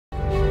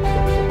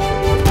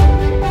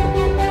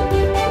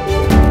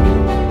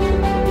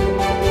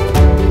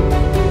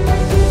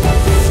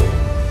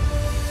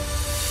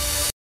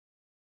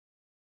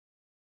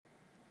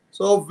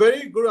So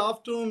very good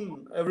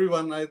afternoon,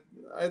 everyone. I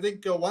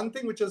think one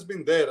thing which has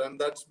been there and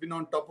that's been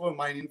on top of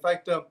my mind. In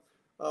fact,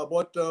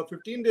 about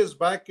 15 days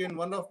back in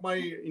one of my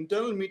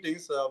internal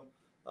meetings,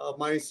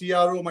 my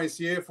CRO, my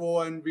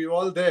CFO, and we were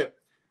all there.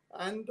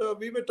 And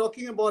we were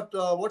talking about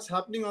what's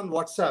happening on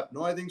WhatsApp.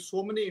 No, I think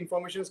so many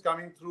information is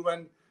coming through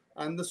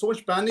and there's so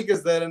much panic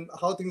is there and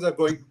how things are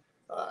going.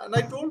 And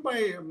I told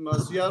my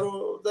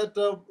CRO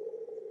that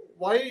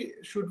why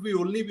should we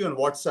only be on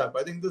WhatsApp?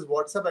 I think this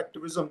WhatsApp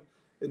activism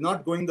is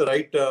not going the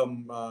right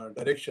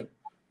direction.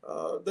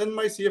 Then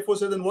my CFO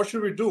said, then what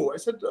should we do? I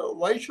said,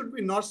 why should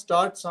we not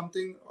start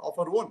something of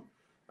our own?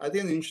 I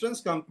think in the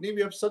insurance company, we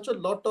have such a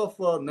lot of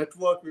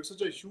network. We have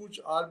such a huge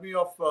army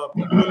of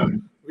people.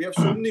 We have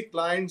so many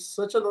clients,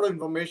 such a lot of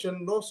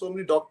information, so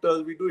many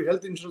doctors. We do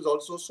health insurance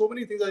also. So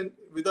many things are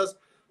with us.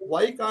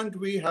 Why can't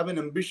we have an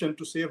ambition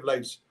to save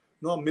lives?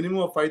 A minimum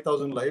of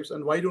 5,000 lives.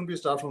 And why don't we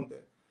start from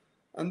there?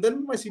 And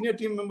then my senior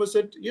team member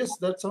said, yes,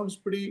 that sounds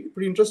pretty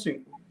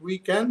interesting. We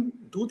can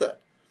do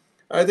that.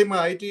 I think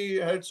my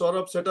IT head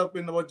Saurabh set up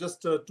in about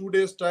just 2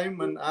 days time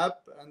an app,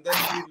 and then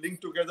we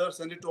linked together,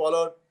 send it to all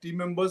our team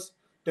members,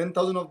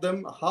 10,000 of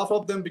them. Half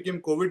of them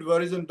became COVID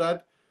warriors in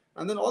that.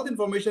 And then all the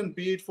information,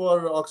 be it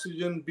for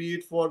oxygen, be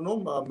it for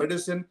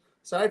medicine,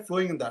 started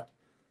flowing in that.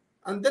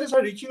 And then I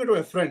started reaching out to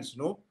my friends,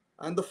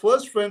 and the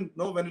first friend,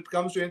 when it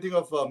comes to anything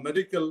of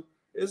medical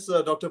is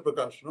Dr.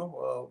 Prakash,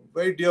 a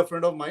very dear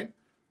friend of mine.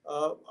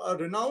 A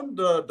renowned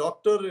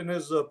doctor in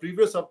his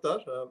previous avatar,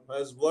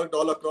 has worked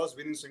all across,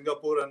 been in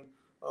Singapore, and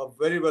a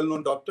very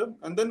well-known doctor.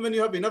 And then when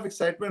you have enough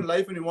excitement in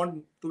life and you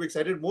want to be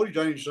excited more, you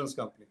join an insurance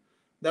company.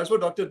 That's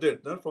what doctor did.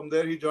 From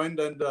there, he joined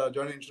joined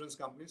an insurance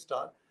company,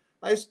 Star.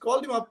 I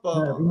called him up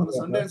on a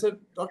Sunday and said,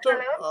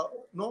 Doctor,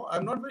 no,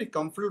 I'm not very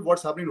comfortable with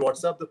what's happening in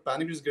WhatsApp. The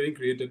panic is getting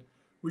created.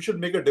 We should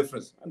make a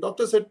difference. And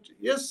doctor said,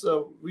 yes,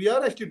 we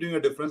are actually doing a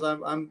difference.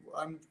 I'm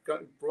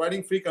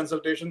providing free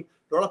consultation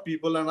to a lot of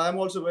people, and I'm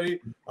also very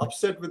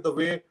upset with the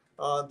way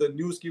the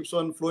news keeps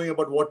on flowing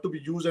about what to be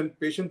used, and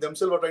patients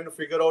themselves are trying to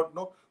figure out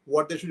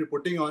what they should be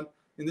putting on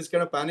in this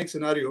kind of panic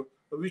scenario.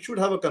 We should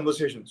have a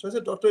conversation. So I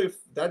said, doctor, if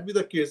that be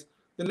the case,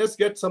 then let's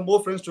get some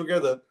more friends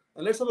together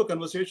and let's have a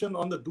conversation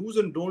on the do's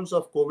and don'ts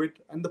of COVID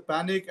and the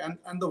panic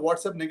and the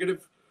WhatsApp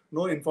negative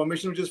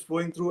information which is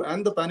flowing through,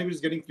 and the panic which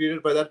is getting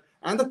created by that,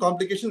 and the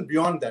complications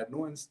beyond that.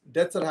 And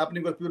deaths are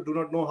happening because people do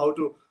not know how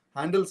to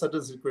handle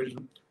certain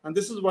situations. And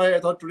this is why I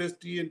thought today's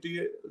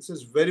T&T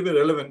is very, very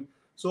relevant.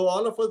 So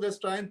all of us, let's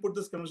try and put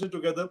this conversation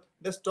together.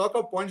 Let's talk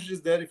of points which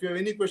is there. If you have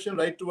any question,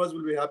 write to us.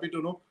 We'll be happy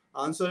to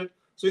answer it.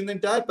 So in the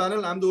entire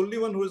panel, I'm the only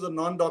one who is a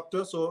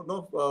non-doctor.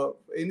 So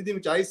anything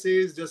which I say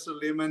is just a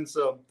layman's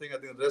thing. I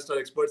think the rest are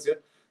experts here.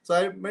 So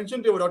I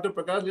mentioned to you Dr.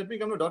 Prakash. Let me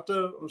come to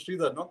Dr.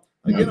 Sridhar.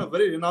 Again, a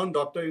very renowned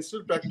doctor. He's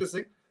still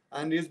practicing,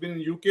 and he's been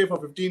in UK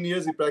for 15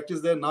 years. He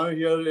practiced there. Now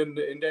here in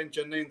India, in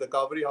Chennai, in the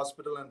Kaveri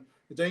Hospital, and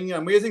he's doing an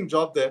amazing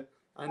job there.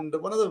 And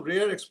one of the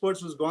rare experts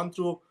who's gone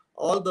through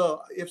all the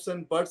ifs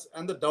and buts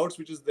and the doubts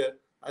which is there.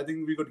 I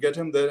think we could get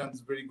him there, and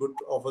it's very good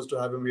of us to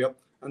have him here.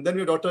 And then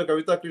we have Dr.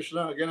 Kavita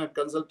Krishna, again a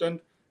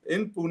consultant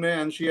in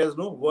Pune, and she has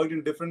worked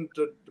in different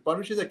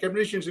departments. She's a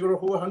academician. She got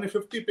over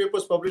 150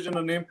 papers published in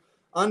her name.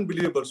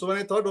 Unbelievable. So when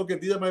I thought, okay,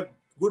 these are my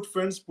good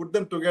friends, put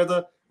them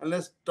together and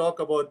let's talk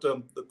about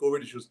the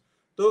COVID issues.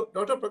 So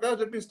Dr. Prakash,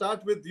 let me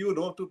start with you,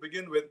 to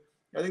begin with.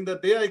 I think the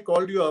day I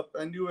called you up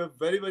and you were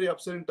very, very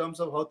upset in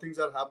terms of how things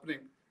are happening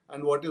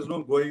and what is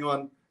going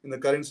on in the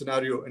current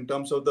scenario in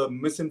terms of the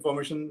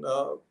misinformation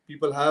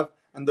people have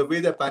and the way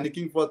they're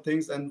panicking for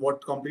things and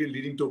what completely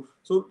leading to.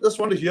 So just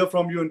want to hear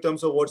from you in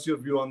terms of what's your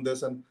view on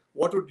this and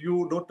what would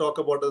you talk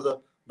about as a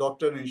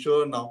doctor and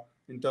insurer now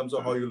in terms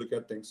of how you look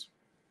at things.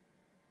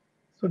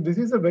 So this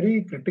is a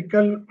very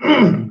critical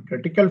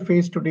critical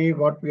phase today,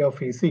 what we are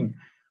facing.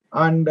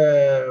 And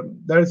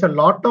there is a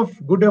lot of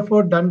good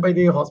effort done by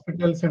the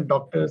hospitals and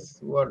doctors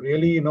who are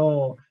really,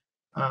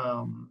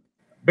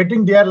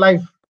 betting their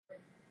life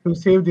to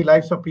save the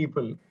lives of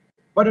people.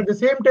 But at the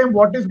same time,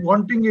 what is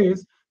wanting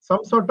is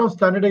some sort of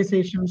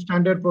standardization,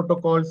 standard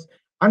protocols,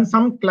 and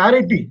some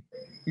clarity.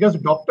 Because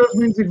doctors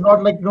means it's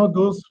not like,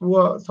 those who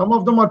are, some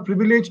of them are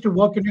privileged to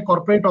work in a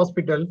corporate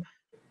hospital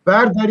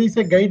where there is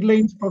a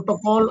guidelines,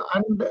 protocol,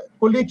 and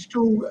colleagues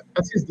to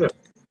assist them.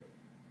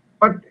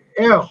 But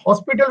a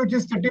hospital which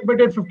is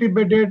 30-bedded,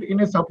 50-bedded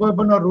in a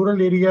suburban or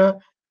rural area,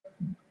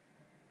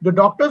 the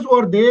doctors who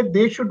are there,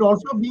 they should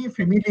also be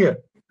familiar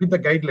with the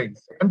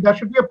guidelines. And there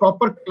should be a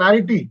proper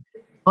clarity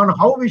on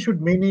how we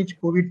should manage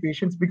COVID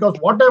patients. Because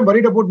what I'm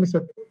worried about,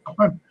 Mr.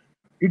 Tapan,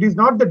 it is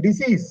not the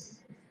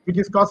disease which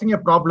is causing a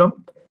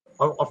problem.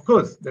 Of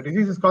course, the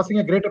disease is causing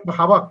a great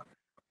havoc.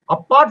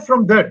 Apart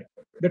from that,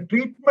 the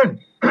treatment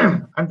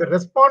and the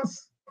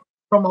response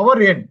from our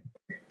end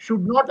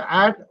should not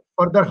add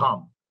further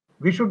harm.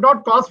 We should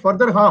not cause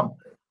further harm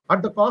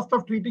at the cost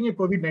of treating a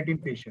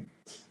COVID-19 patient.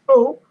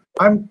 So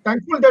I'm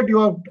thankful that you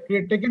have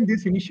taken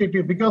this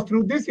initiative, because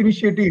through this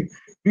initiative,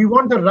 we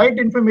want the right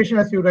information,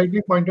 as you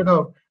rightly pointed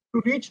out,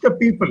 to reach the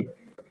people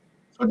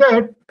so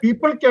that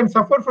people can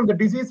suffer from the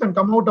disease and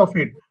come out of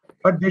it,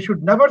 but they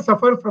should never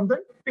suffer from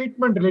the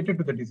treatment related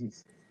to the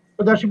disease.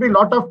 So there should be a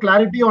lot of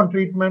clarity on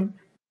treatment,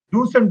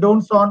 do's and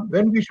don'ts on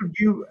when we should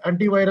give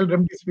antiviral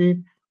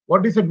remdesivir,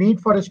 what is the need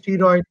for a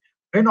steroid,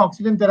 when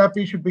oxygen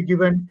therapy should be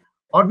given,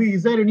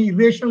 is there any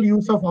irrational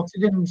use of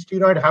oxygen and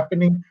steroid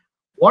happening?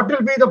 What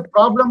will be the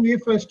problem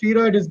if a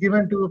steroid is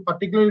given to,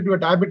 particularly to a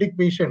diabetic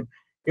patient,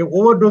 a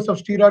overdose of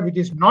steroid which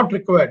is not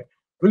required?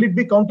 Will it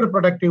be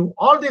counterproductive?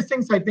 All these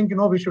things, I think,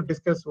 we should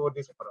discuss over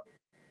this forum.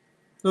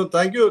 No,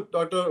 thank you,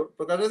 Dr.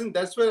 Prakash. I think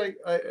that's where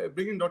I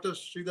bring in Dr.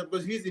 Sridhar,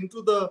 because he's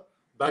into the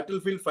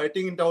battlefield,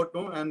 fighting it out,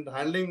 and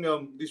handling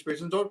these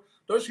patients out.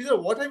 Dr.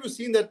 Sridhar, what have you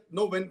seen that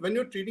when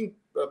you're treating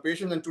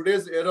patients in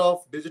today's era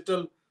of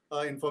digital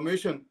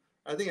information,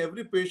 I think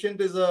every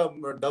patient is a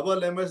double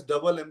MS,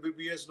 double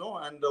MBBS,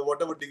 and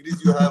whatever degrees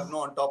you have,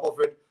 on top of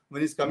it,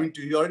 when he's coming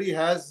to you, he already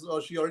has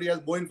or she already has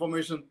more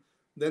information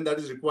than that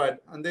is required,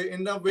 and they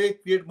in a way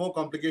create more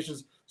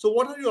complications. So,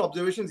 what are your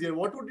observations here?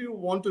 What would you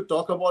want to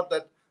talk about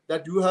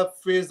that you have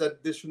faced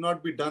that this should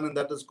not be done and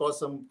that has caused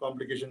some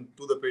complication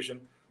to the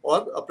patient,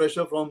 or a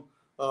pressure from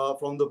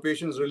the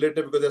patient's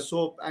relative because they're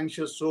so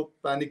anxious, so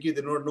panicky,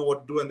 they don't know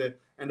what to do and they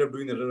end up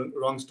doing the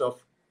wrong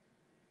stuff?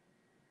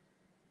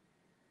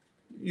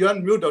 You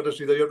unmute, Dr.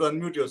 Sridhar. You have to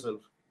unmute yourself.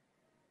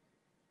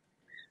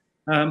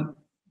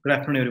 Good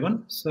afternoon,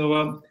 everyone.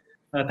 So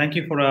thank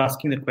you for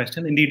asking the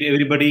question. Indeed,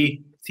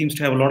 everybody seems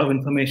to have a lot of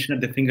information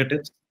at their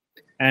fingertips,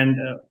 and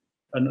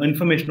an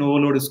information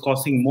overload is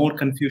causing more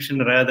confusion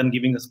rather than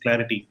giving us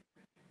clarity.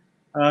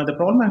 The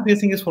problem I'm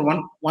facing is, for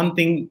one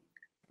thing,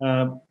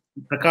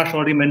 Prakash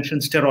already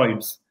mentioned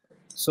steroids.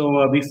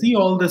 So we see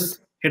all this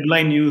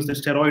headline news that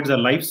steroids are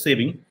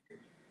life-saving.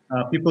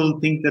 People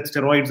think that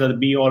steroids are the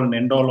be-all and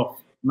end-all of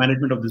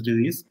management of this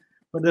disease,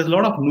 but there's a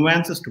lot of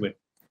nuances to it.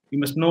 You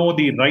must know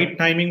the right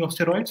timing of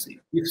steroids.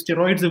 If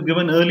steroids are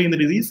given early in the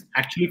disease,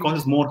 actually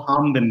causes more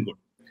harm than good.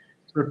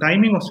 So the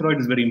timing of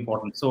steroids is very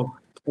important. So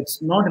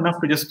it's not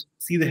enough to just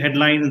see the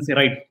headlines and say,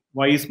 right,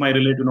 why is my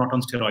relative not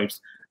on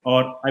steroids?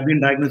 Or I've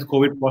been diagnosed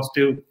COVID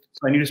positive,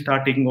 so I need to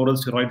start taking oral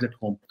steroids at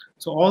home.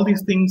 So all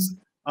these things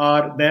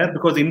are there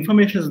because the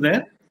information is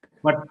there,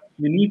 but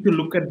we need to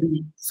look at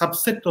the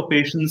subset of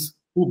patients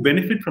who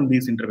benefit from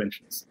these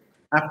interventions.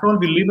 After all,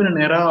 we live in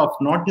an era of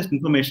not just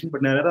information,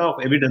 but an era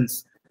of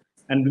evidence.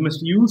 And we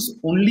must use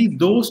only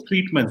those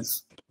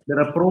treatments that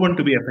are proven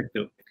to be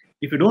effective.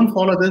 If you don't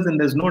follow this, then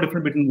there's no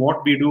difference between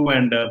what we do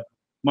and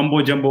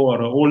mumbo jumbo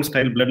or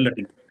old-style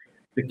bloodletting.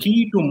 The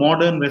key to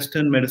modern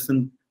Western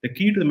medicine, the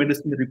key to the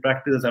medicine that we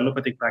practice as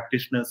allopathic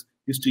practitioners,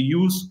 is to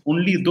use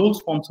only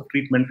those forms of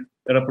treatment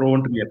that are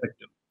proven to be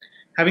effective.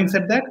 Having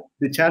said that,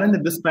 the challenge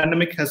that this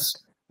pandemic has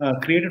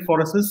created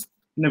for us is,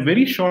 in a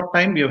very short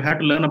time, we have had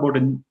to learn about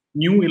a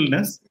new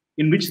illness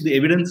in which the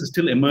evidence is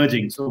still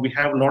emerging. So we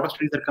have a lot of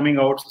studies that are coming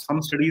out. So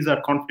some studies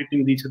are conflicting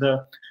with each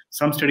other.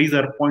 Some studies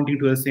are pointing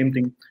to the same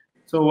thing.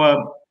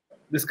 So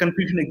this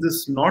confusion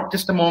exists not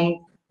just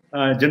among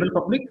general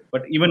public,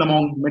 but even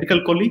among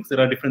medical colleagues. There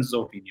are differences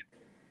of opinion.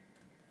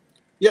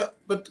 Yeah,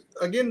 but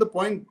again, the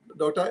point,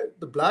 Doctor,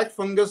 the black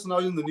fungus now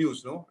is in the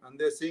news, and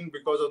they're saying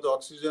because of the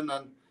oxygen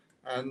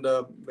and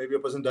maybe a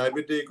person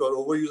diabetic or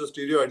overuse of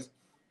steroids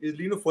is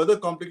leading to further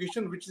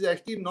complication, which is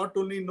actually not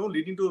only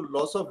leading to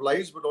loss of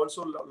lives, but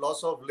also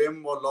loss of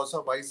limb or loss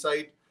of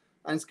eyesight,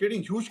 and it's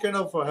creating huge kind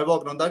of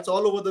havoc. Now that's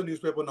all over the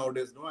newspaper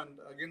nowadays, and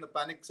again the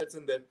panic sets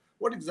in there.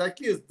 What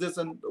exactly is this,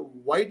 and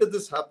why did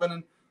this happen,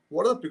 and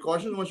what are the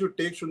precautions one should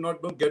take should not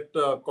get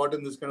caught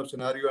in this kind of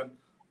scenario? And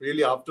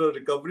really, after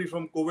recovery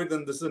from COVID,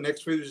 then this is the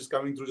next phase which is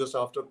coming through just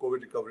after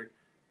COVID recovery.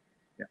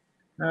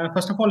 Yeah.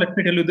 First of all, let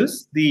me tell you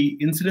this: the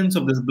incidence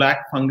of this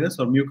black fungus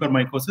or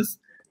mucormycosis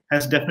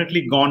has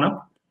definitely gone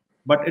up,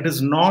 but it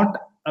is not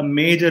a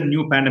major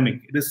new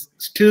pandemic. It is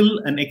still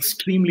an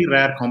extremely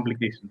rare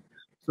complication.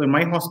 So in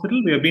my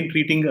hospital, we have been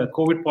treating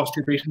COVID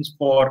positive patients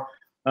for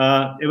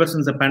ever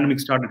since the pandemic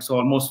started, so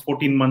almost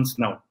 14 months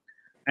now.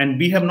 And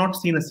we have not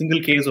seen a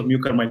single case of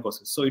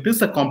mucormycosis. So it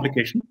is a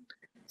complication.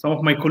 Some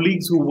of my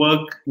colleagues who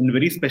work in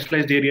very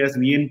specialized areas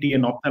in ENT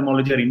and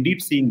ophthalmology are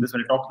indeed seeing this.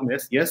 When I talk to them,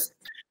 yes,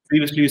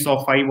 previously we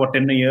saw 5 or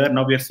 10 a year.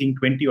 Now we are seeing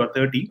 20 or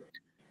 30.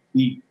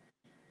 The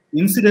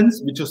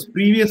incidence, which was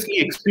previously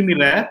extremely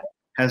rare,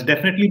 has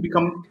definitely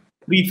become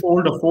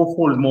 3-fold or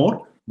 4-fold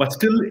more, but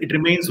still it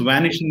remains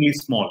vanishingly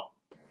small.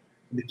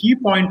 The key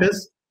point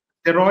is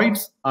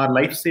steroids are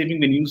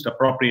life-saving when used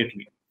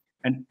appropriately.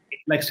 And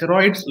like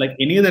steroids, like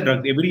any other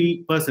drug,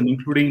 every person,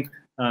 including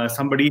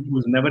somebody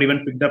who's never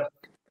even picked up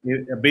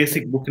a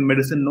basic book in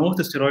medicine, knows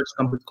the steroids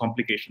come with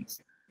complications.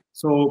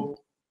 So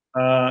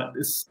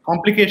this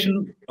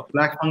complication of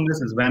black fungus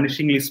is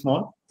vanishingly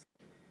small.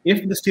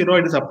 If the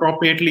steroid is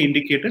appropriately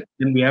indicated,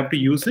 then we have to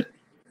use it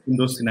in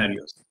those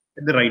scenarios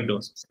at the right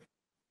doses.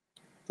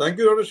 Thank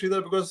you, Dr.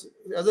 Sridhar, because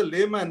as a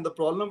layman, the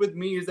problem with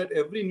me is that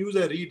every news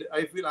I read,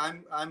 I feel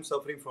I'm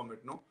suffering from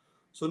it.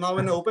 So now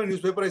when I open a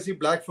newspaper, I see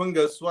black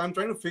fungus. So I'm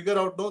trying to figure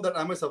out that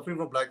am I suffering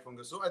from black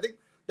fungus. So I think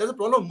there's a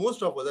problem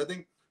most of us. I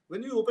think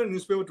when you open a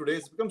newspaper today,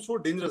 it's become so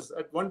dangerous.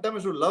 At one time, I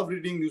should love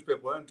reading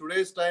newspaper, and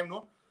today's time,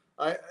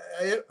 I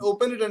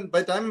open it, and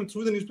by the time I'm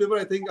through the newspaper,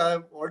 I think I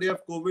already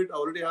have COVID, I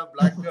already have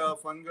black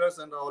fungus,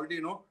 and I already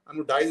I'm going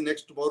to die the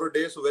next tomorrow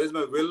day. So where is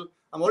my will?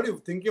 I'm already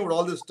thinking about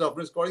all this stuff.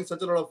 It's causing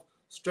such a lot of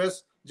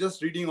stress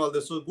just reading all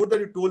this. So good that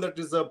you told that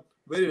is a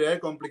very rare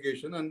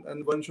complication,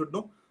 and one should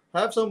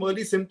have some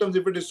early symptoms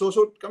if it is so.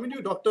 So coming to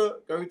you, Dr.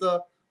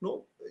 Kavita,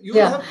 you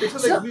will have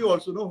patients like me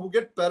also, who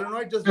get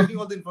paranoid just reading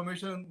all the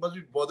information, must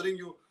be bothering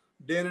you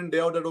day in and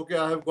day out that, okay,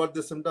 I have got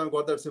this symptom, I've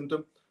got that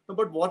symptom.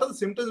 But what are the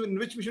symptoms in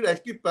which we should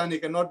actually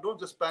panic and not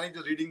just panic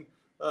just reading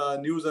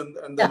news and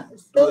then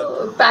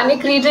so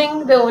panic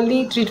reading, the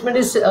only treatment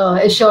is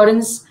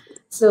assurance.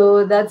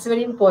 So that's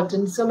very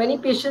important. So many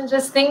patients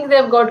just think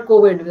they've got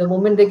COVID the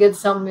moment they get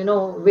some,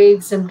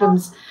 vague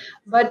symptoms.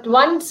 But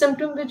one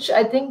symptom which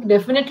I think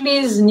definitely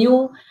is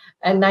new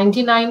and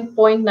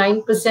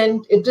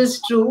 99.9% it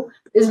is true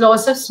is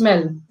loss of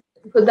smell.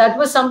 Because that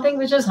was something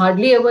which was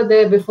hardly ever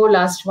there before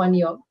last 1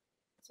 year.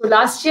 So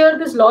last year,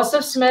 this loss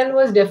of smell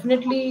was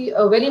definitely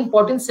a very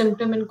important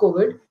symptom in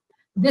COVID.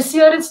 This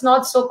year, it's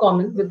not so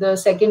common with the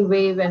second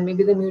wave and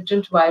maybe the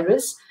mutant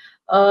virus.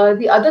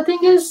 The other thing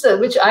is,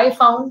 which I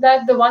found,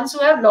 that the ones who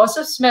have loss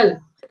of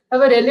smell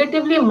have a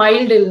relatively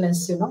mild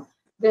illness,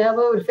 They have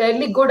a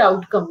fairly good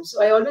outcome.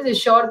 So I always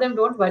assure them,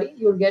 don't worry,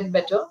 you'll get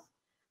better.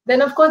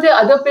 Then, of course, there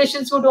are other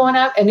patients who don't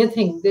have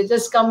anything. They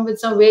just come with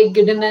some vague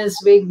giddiness,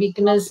 vague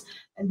weakness,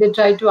 and they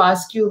try to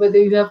ask you whether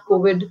you have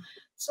COVID.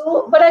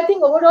 So, but I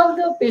think overall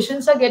the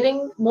patients are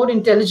getting more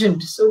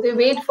intelligent. So they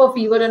wait for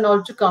fever and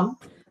all to come.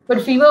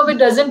 But fever, if it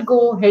doesn't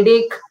go,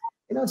 headache,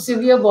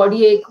 severe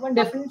body ache, one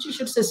definitely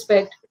should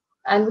suspect.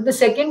 And with the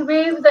second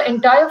wave, the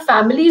entire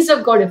families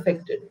have got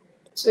affected.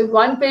 So if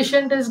one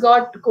patient has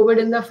got COVID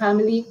in the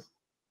family,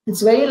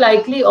 it's very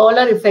likely all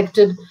are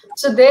affected.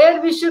 So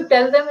there we should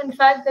tell them, in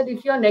fact, that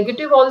if you're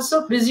negative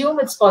also, presume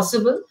it's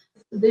possible.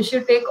 They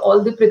should take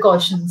all the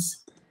precautions.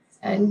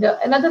 And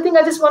another thing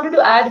I just wanted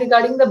to add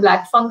regarding the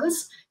black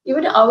fungus,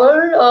 even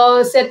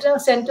our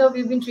center,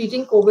 we've been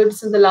treating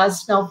COVID in the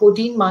last now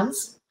 14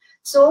 months.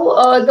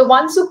 So the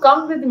ones who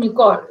come with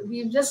mucor,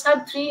 we've just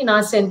had 3 in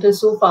our center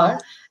so far.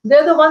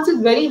 They're the ones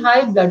with very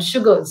high blood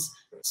sugars.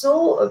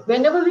 So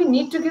whenever we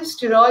need to give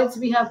steroids,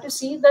 we have to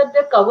see that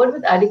they're covered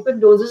with adequate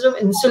doses of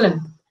insulin.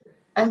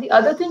 And the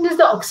other thing is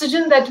the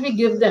oxygen that we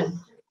give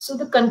them. So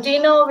the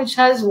container which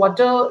has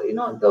water,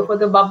 for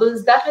the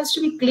bubbles, that has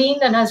to be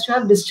cleaned and has to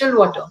have distilled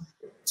water.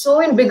 So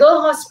in bigger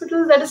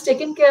hospitals, that is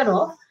taken care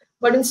of.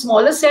 But in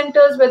smaller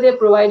centers where they're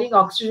providing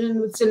oxygen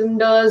with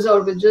cylinders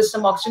or with just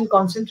some oxygen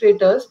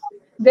concentrators,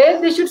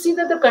 there they should see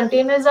that the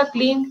containers are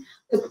cleaned.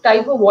 The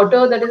type of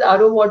water, that is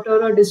RO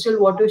water or distilled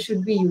water,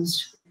 should be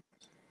used.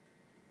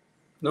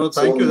 No,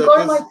 thank you.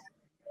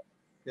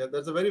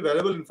 That's a very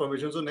valuable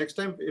information. So next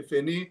time, if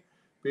any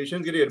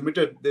patient get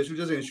admitted, they should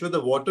just ensure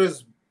the water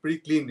is pretty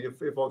clean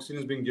if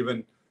oxygen is being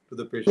given to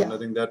the patient. Yeah. I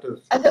think that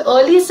is. And the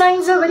early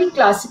signs are very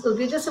classical.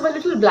 They just have a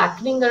little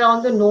blackening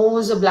around the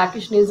nose, a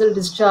blackish nasal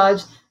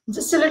discharge,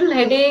 just a little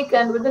headache,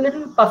 and with a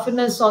little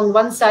puffiness on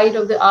one side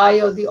of the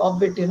eye or the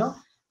orbit,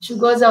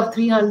 Sugars of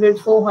 300,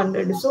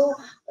 400. So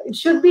it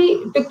should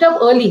be picked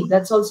up early.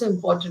 That's also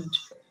important.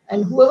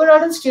 And whoever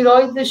are on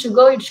steroid, the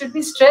sugar, it should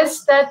be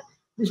stressed that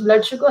the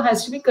blood sugar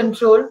has to be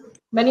controlled.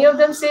 Many of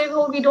them say,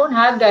 oh, we don't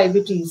have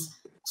diabetes.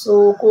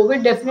 So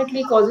COVID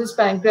definitely causes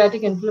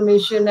pancreatic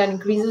inflammation and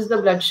increases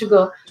the blood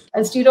sugar.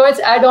 And steroids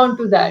add on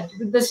to that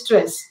with the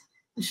stress.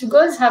 The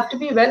sugars have to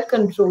be well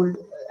controlled,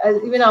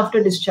 even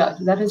after discharge.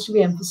 That has to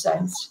be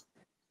emphasized.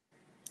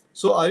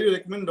 So are you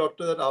recommend,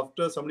 doctor, that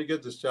after somebody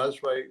gets discharged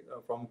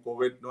from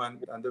COVID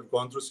and they've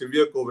gone through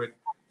severe COVID,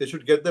 they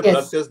should get the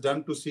blood test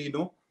done to see,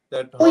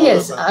 that how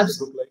yes,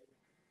 look like?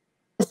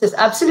 Yes,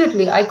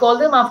 absolutely. I call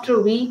them after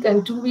a week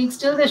and 2 weeks,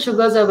 still their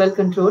sugars are well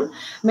controlled.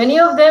 Many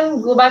of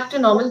them go back to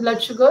normal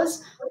blood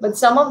sugars, but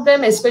some of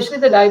them, especially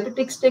the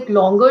diabetics, take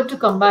longer to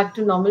come back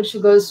to normal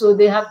sugars. So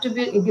they have to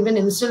be given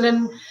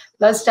insulin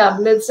plus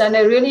tablets. And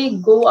I really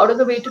go out of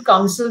the way to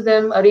counsel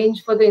them,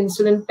 arrange for the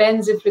insulin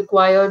pens if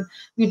required.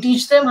 We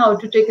teach them how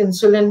to take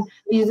insulin,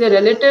 teach their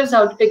relatives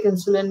how to take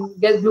insulin,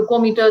 get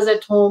glucometers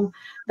at home.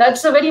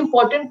 That's a very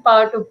important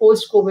part of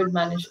post-COVID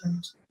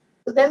management.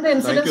 So then the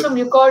incidence of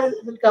mucor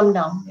will come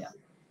down. Yeah.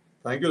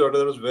 Thank you, doctor.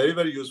 That was very,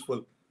 very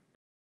useful.